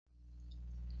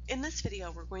In this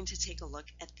video, we're going to take a look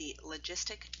at the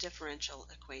logistic differential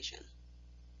equation.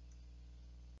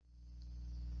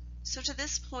 So to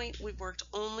this point, we've worked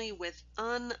only with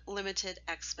unlimited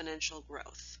exponential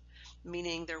growth,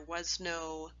 meaning there was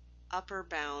no upper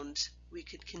bound. We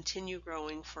could continue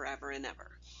growing forever and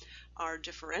ever. Our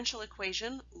differential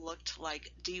equation looked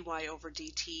like dy over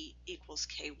dt equals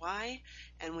ky,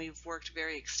 and we've worked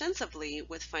very extensively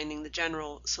with finding the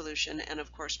general solution and,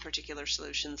 of course, particular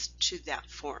solutions to that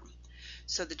form.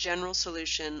 So the general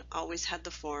solution always had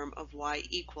the form of y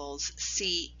equals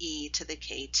ce to the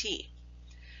kt.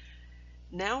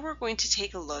 Now we're going to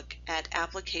take a look at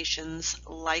applications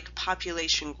like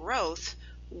population growth,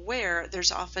 where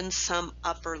there's often some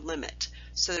upper limit.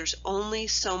 So there's only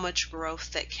so much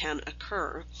growth that can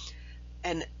occur,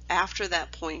 and after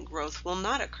that point growth will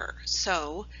not occur.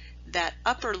 So that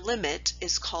upper limit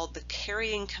is called the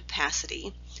carrying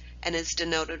capacity and is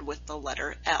denoted with the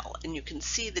letter L. And you can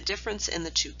see the difference in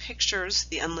the two pictures,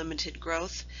 the unlimited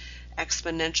growth,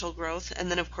 exponential growth, and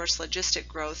then of course logistic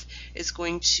growth is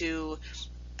going to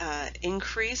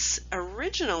increase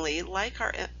originally like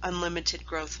our unlimited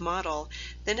growth model,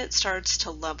 then it starts to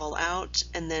level out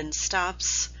and then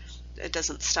stops. It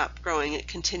doesn't stop growing, it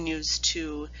continues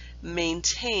to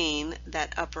maintain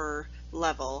that upper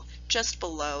level just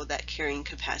below that carrying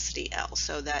capacity L.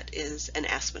 So that is an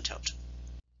asymptote.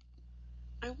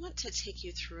 I want to take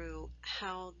you through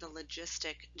how the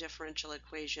logistic differential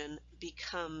equation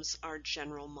becomes our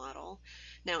general model.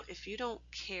 Now, if you don't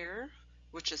care,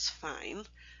 which is fine,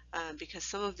 because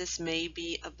some of this may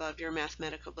be above your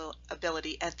mathematical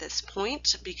ability at this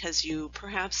point because you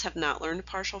perhaps have not learned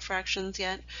partial fractions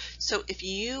yet. So if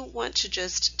you want to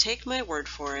just take my word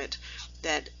for it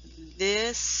that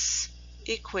this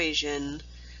equation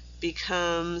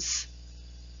becomes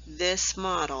this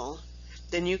model,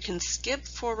 then you can skip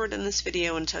forward in this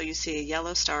video until you see a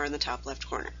yellow star in the top left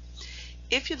corner.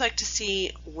 If you'd like to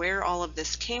see where all of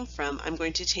this came from, I'm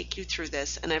going to take you through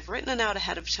this, and I've written it out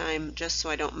ahead of time just so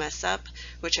I don't mess up,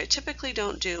 which I typically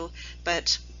don't do,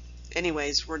 but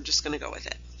anyways, we're just going to go with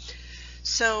it.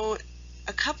 So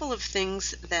a couple of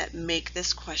things that make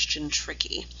this question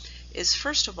tricky is,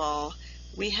 first of all,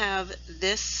 we have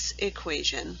this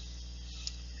equation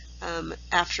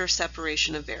after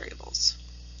separation of variables.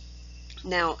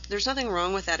 Now, there's nothing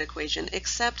wrong with that equation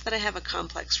except that I have a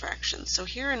complex fraction. So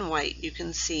here in white, you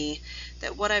can see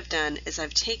that what I've done is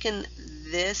I've taken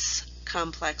this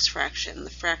complex fraction, the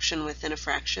fraction within a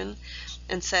fraction,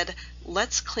 and said,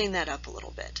 let's clean that up a little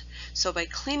bit. So by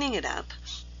cleaning it up,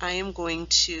 I am going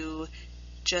to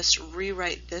just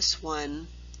rewrite this one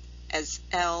as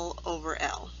L over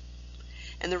L.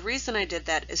 And the reason I did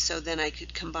that is so then I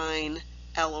could combine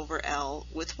L over L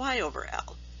with Y over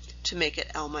L to make it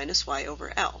L minus Y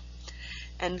over L.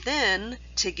 And then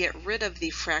to get rid of the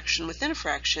fraction within a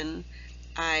fraction,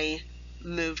 I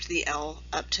moved the L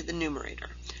up to the numerator.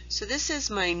 So this is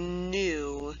my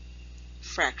new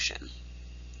fraction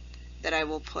that I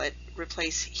will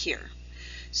replace here.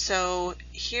 So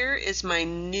here is my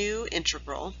new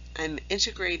integral. I'm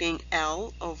integrating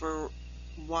L over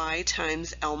Y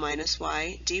times L minus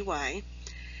Y dy,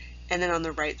 and then on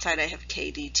the right side I have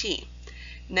k dt.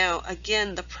 Now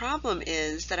again, the problem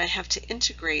is that I have to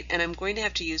integrate, and I'm going to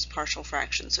have to use partial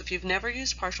fractions. So if you've never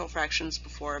used partial fractions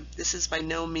before, this is by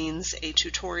no means a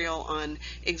tutorial on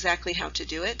exactly how to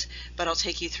do it, but I'll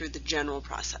take you through the general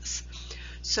process.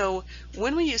 So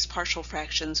when we use partial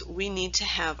fractions, we need to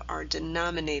have our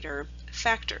denominator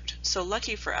factored. So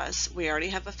lucky for us, we already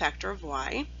have a factor of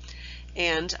y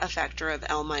and a factor of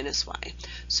L minus y.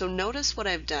 So notice what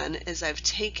I've done is I've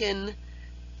taken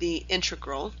the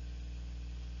integral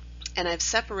and I've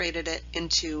separated it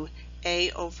into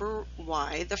a over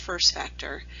y, the first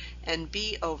factor, and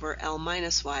b over L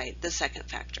minus y, the second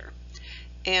factor.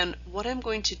 And what I'm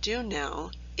going to do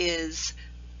now is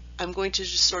I'm going to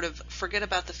just sort of forget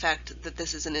about the fact that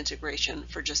this is an integration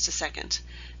for just a second,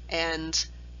 and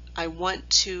I want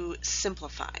to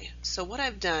simplify. So what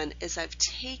I've done is I've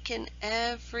taken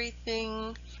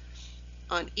everything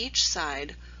on each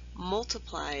side,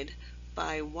 multiplied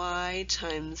by y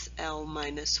times L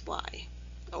minus y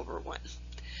over 1.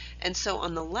 And so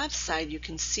on the left side you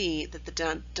can see that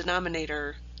the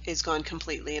denominator is gone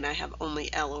completely and I have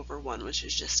only L over 1, which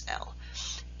is just L.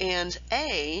 And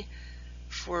a,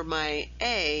 for my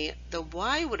a, the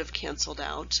y would have canceled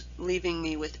out, leaving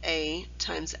me with a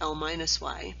times L minus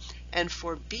y. And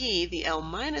for b, the L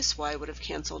minus y would have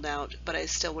canceled out, but I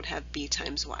still would have b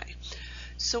times y.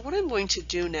 So what I'm going to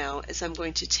do now is I'm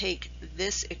going to take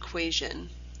this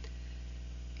equation,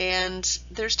 and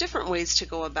there's different ways to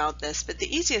go about this, but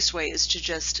the easiest way is to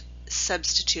just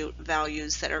substitute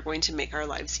values that are going to make our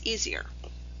lives easier.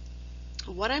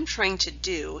 What I'm trying to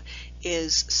do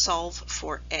is solve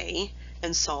for A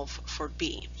and solve for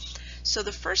B. So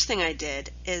the first thing I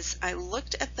did is I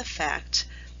looked at the fact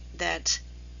that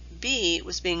B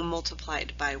was being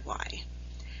multiplied by Y.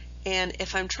 And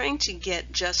if I'm trying to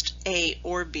get just A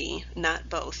or B, not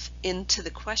both, into the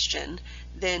question,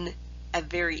 then a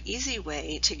very easy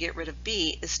way to get rid of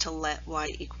B is to let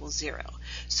Y equal 0.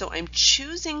 So I'm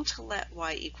choosing to let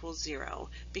Y equal 0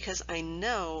 because I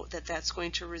know that that's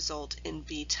going to result in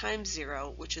B times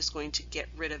 0, which is going to get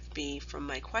rid of B from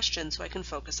my question so I can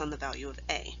focus on the value of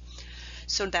A.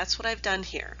 So that's what I've done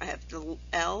here. I have the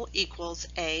L equals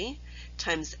A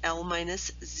times L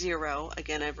minus 0.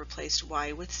 Again, I've replaced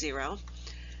Y with 0.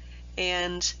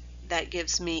 And that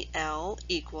gives me L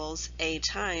equals A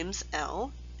times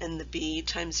L, and the B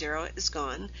times 0 is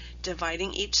gone.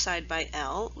 Dividing each side by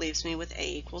L leaves me with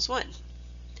A equals 1.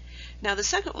 Now the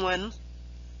second one,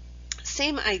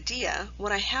 same idea.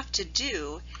 What I have to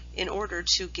do in order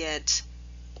to get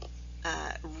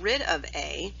rid of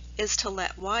A is to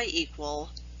let Y equal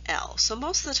L. So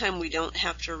most of the time we don't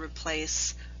have to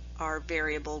replace our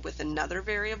variable with another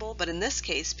variable, but in this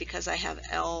case, because I have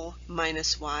L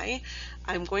minus Y,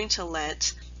 I'm going to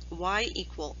let Y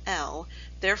equal L.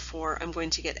 Therefore, I'm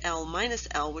going to get L minus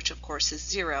L, which of course is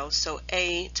 0, so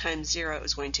A times 0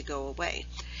 is going to go away.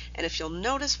 And if you'll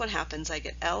notice what happens, I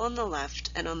get L on the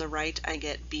left, and on the right I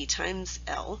get B times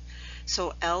L.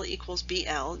 So L equals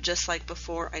BL, just like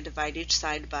before. I divide each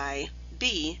side by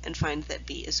B and find that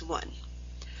B is 1.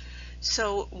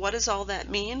 So what does all that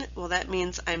mean? Well, that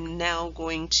means I'm now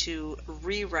going to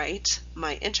rewrite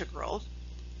my integral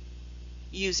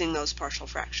using those partial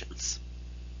fractions.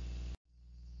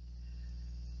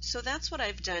 So that's what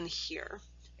I've done here,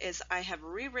 is I have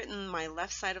rewritten my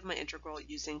left side of my integral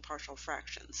using partial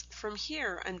fractions. From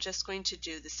here, I'm just going to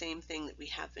do the same thing that we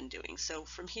have been doing. So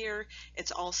from here,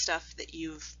 it's all stuff that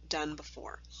you've done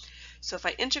before. So if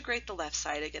I integrate the left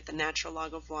side, I get the natural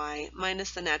log of y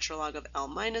minus the natural log of L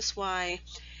minus y.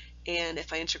 And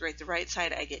if I integrate the right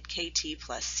side, I get kt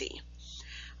plus c.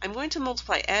 I'm going to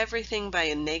multiply everything by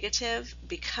a negative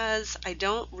because I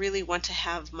don't really want to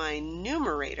have my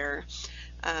numerator,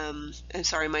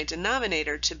 my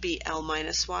denominator to be L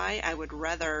minus y. I would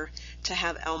rather to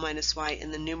have L minus y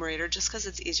in the numerator just because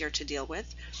it's easier to deal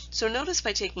with. So notice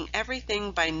by taking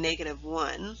everything by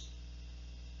 -1,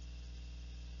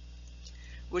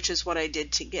 which is what I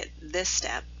did to get this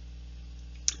step,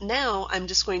 now I'm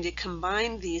just going to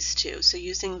combine these two. So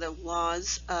using the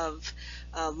laws of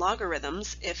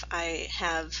logarithms, if I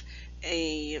have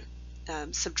a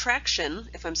subtraction,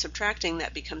 if I'm subtracting,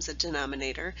 that becomes a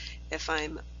denominator. If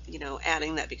I'm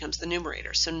adding, that becomes the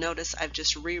numerator. So notice I've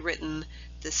just rewritten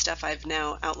the stuff I've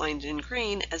now outlined in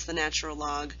green as the natural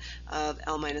log of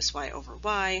L minus y over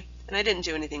y, and I didn't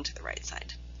do anything to the right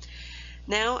side.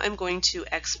 Now I'm going to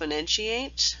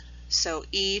exponentiate, so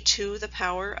e to the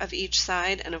power of each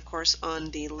side, and of course on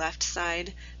the left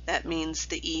side that means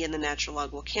the e and the natural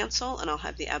log will cancel, and I'll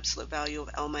have the absolute value of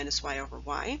L minus y over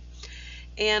y.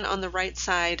 And on the right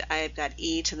side I've got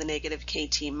e to the negative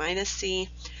kt minus c.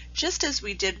 Just as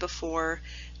we did before,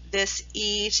 this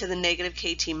e to the negative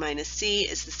kt minus c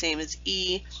is the same as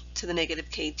e to the negative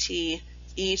kt,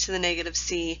 e to the negative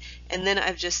c, and then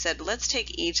I've just said let's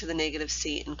take e to the negative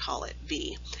c and call it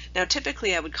b. Now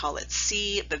typically I would call it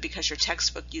c, but because your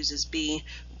textbook uses b,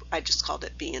 I just called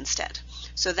it b instead.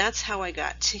 So that's how I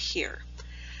got to here.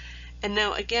 And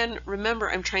now again, remember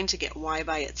I'm trying to get y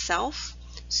by itself,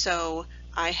 so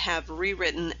I have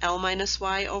rewritten L minus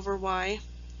y over y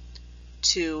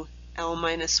to L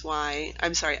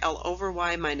over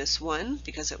y minus 1,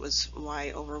 because it was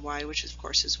y over y, which of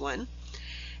course is 1.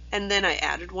 And then I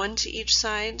added 1 to each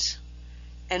side,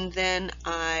 and then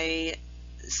I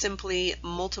simply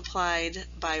multiplied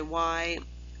by y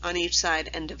on each side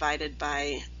and divided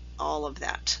by all of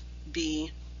that,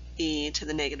 b e to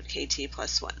the negative kt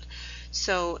plus 1.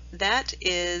 So that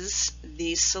is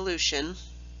the solution.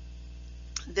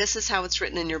 This is how it's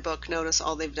written in your book. Notice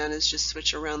all they've done is just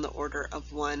switch around the order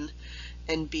of 1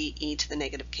 and b e to the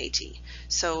negative kt.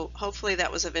 So hopefully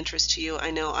that was of interest to you. I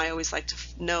know I always like to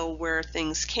know where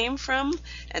things came from,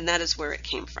 and that is where it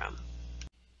came from.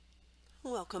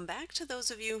 Welcome back to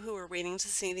those of you who are waiting to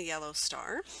see the yellow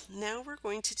star. Now we're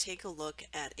going to take a look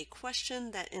at a question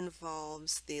that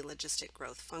involves the logistic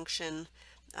growth function.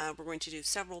 We're going to do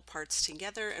several parts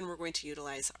together, and we're going to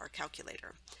utilize our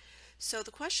calculator. So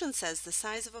the question says the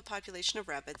size of a population of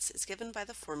rabbits is given by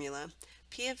the formula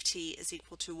P of t is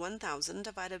equal to 1,000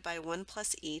 divided by 1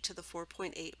 plus e to the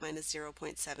 4.8 minus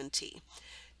 0.7t.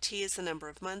 T is the number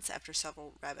of months after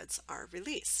several rabbits are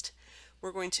released.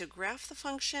 We're going to graph the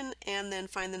function and then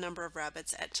find the number of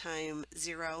rabbits at time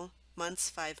 0, months,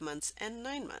 5 months, and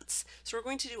 9 months. So we're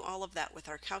going to do all of that with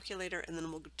our calculator, and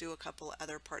then we'll do a couple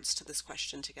other parts to this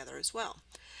question together as well.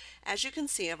 As you can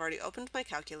see, I've already opened my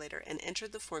calculator and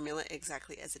entered the formula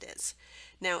exactly as it is.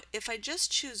 Now, if I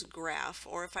just choose graph,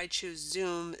 or if I choose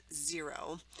zoom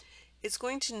 0, it's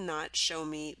going to not show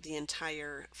me the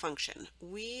entire function.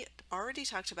 We already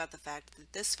talked about the fact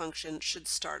that this function should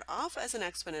start off as an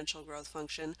exponential growth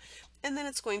function, and then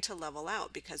it's going to level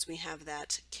out because we have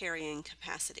that carrying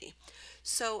capacity.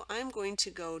 So I'm going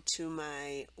to go to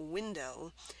my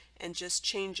window and just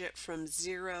change it from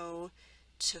 0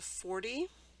 to 40.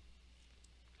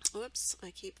 Whoops,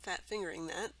 I keep fat fingering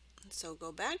that. So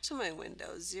go back to my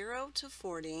window, 0 to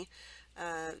 40,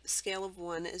 scale of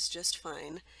 1 is just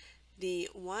fine. The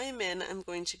y-min, I'm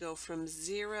going to go from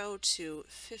 0 to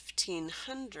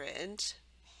 1500,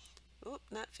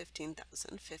 not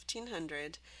 15,000,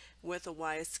 1500, with a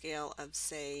y-scale of,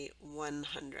 say,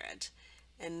 100.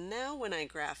 And now when I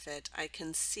graph it, I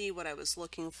can see what I was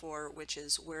looking for, which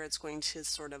is where it's going to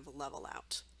sort of level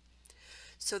out.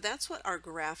 So that's what our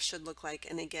graph should look like.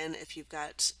 And again, if you've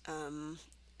got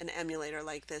an emulator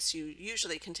like this, you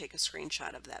usually can take a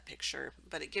screenshot of that picture,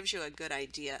 but it gives you a good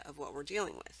idea of what we're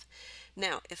dealing with.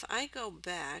 Now, if I go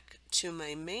back to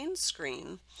my main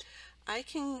screen, I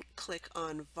can click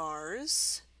on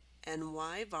vars and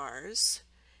y-vars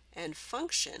and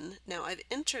function. Now I've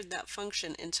entered that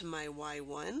function into my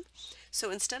y1, so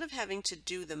instead of having to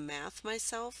do the math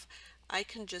myself, I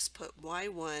can just put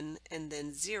y1 and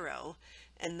then 0,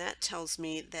 and that tells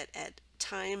me that at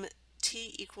time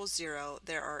t equals 0,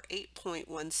 there are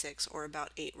 8.16, or about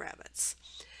 8 rabbits.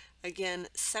 Again,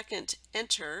 second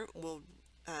enter will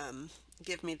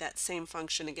give me that same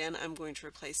function again. I'm going to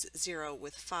replace 0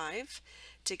 with 5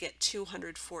 to get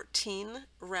 214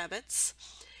 rabbits.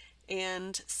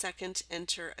 And second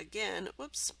enter again,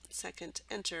 second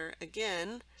enter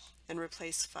again, and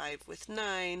replace 5 with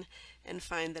 9, and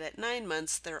find that at 9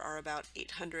 months there are about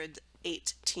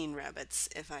 818 rabbits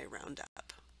if I round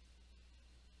up.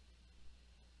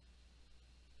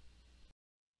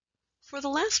 For the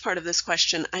last part of this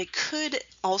question, I could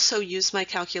also use my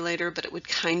calculator, but it would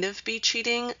kind of be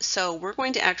cheating, so we're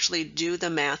going to actually do the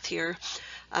math here.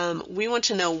 We want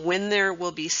to know when there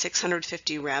will be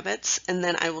 650 rabbits, and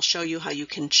then I will show you how you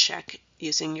can check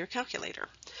using your calculator.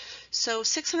 So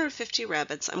 650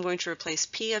 rabbits, I'm going to replace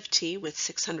P of t with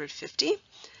 650,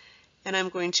 and I'm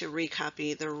going to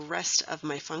recopy the rest of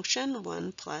my function,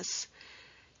 1 plus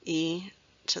e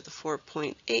to the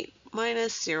 4.8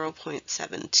 minus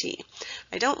 0.7t.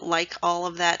 I don't like all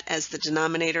of that as the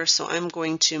denominator, so I'm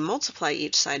going to multiply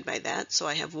each side by that. So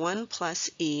I have 1 plus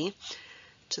e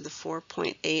to the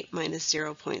 4.8 minus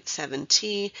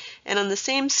 0.7t, and on the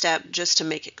same step, just to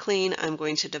make it clean, I'm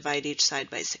going to divide each side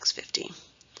by 650.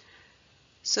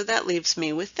 So that leaves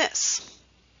me with this.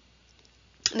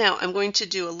 Now I'm going to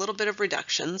do a little bit of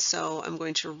reduction, so I'm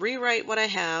going to rewrite what I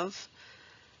have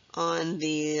on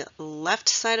the left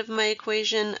side of my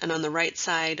equation, and on the right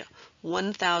side,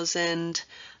 1,000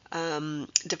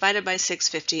 divided by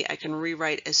 650 I can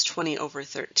rewrite as 20 over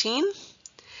 13.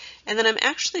 And then I'm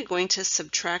actually going to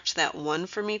subtract that 1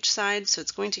 from each side, so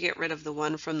it's going to get rid of the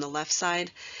 1 from the left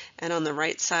side, and on the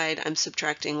right side I'm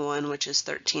subtracting 1, which is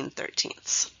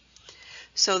 13/13.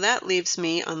 So that leaves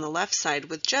me on the left side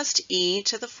with just e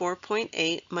to the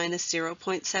 4.8 minus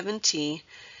 0.7t,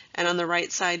 and on the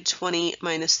right side 20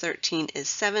 minus 13 is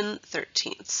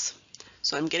 7/13.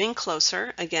 So I'm getting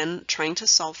closer, again trying to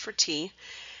solve for t.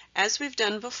 As we've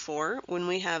done before, when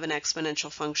we have an exponential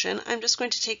function, I'm just going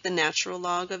to take the natural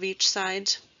log of each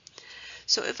side.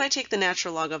 So if I take the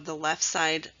natural log of the left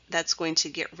side, that's going to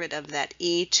get rid of that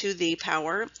e to the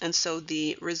power, and so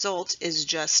the result is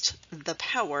just the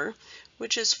power,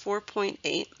 which is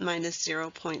 4.8 minus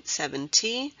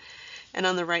 0.7t. And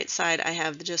on the right side, I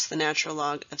have just the natural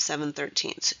log of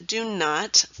 7/13. Do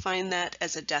not find that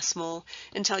as a decimal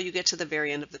until you get to the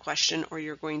very end of the question, or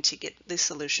you're going to get the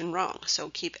solution wrong. So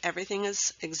keep everything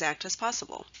as exact as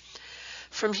possible.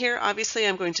 From here, obviously,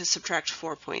 I'm going to subtract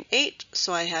 4.8.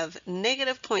 So I have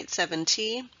negative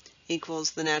 0.7t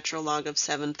equals the natural log of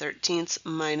 7/13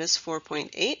 minus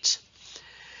 4.8.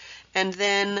 And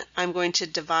then I'm going to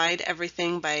divide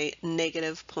everything by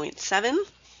negative 0.7.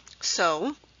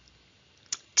 So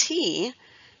t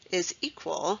is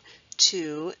equal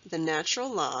to the natural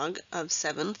log of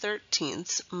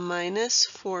 7/13 minus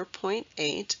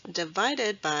 4.8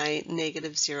 divided by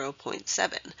negative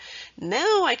 0.7.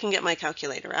 Now I can get my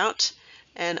calculator out.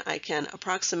 and I can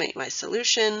approximate my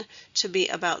solution to be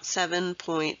about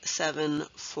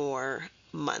 7.74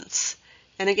 months.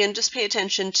 And again, just pay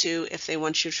attention to if they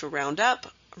want you to round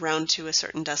up, round to a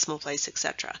certain decimal place,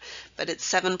 etc. But it's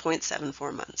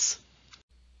 7.74 months.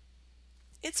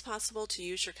 It's possible to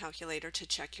use your calculator to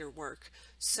check your work.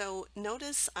 So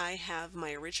notice I have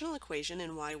my original equation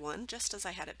in y1 just as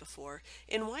I had it before.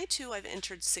 In y2 I've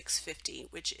entered 650,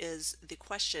 which is the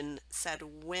question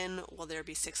said, when will there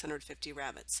be 650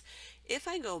 rabbits? If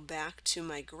I go back to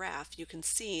my graph, you can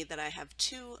see that I have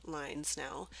two lines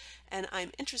now, and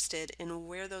I'm interested in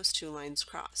where those two lines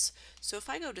cross. So if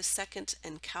I go to second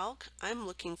and calc, I'm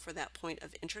looking for that point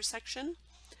of intersection.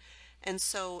 And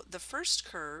so the first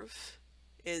curve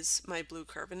is my blue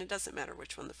curve, and it doesn't matter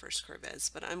which one the first curve is,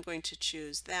 but I'm going to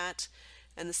choose that.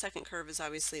 And the second curve is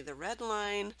obviously the red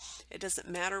line. It doesn't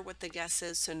matter what the guess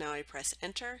is, so now I press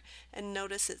enter, and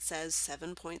notice it says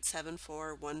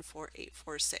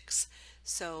 7.7414846.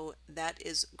 So that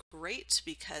is great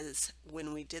because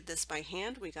when we did this by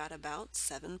hand, we got about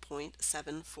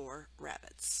 7.74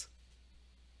 rabbits.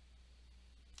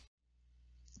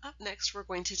 Up next, we're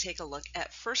going to take a look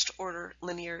at first-order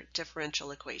linear differential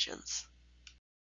equations.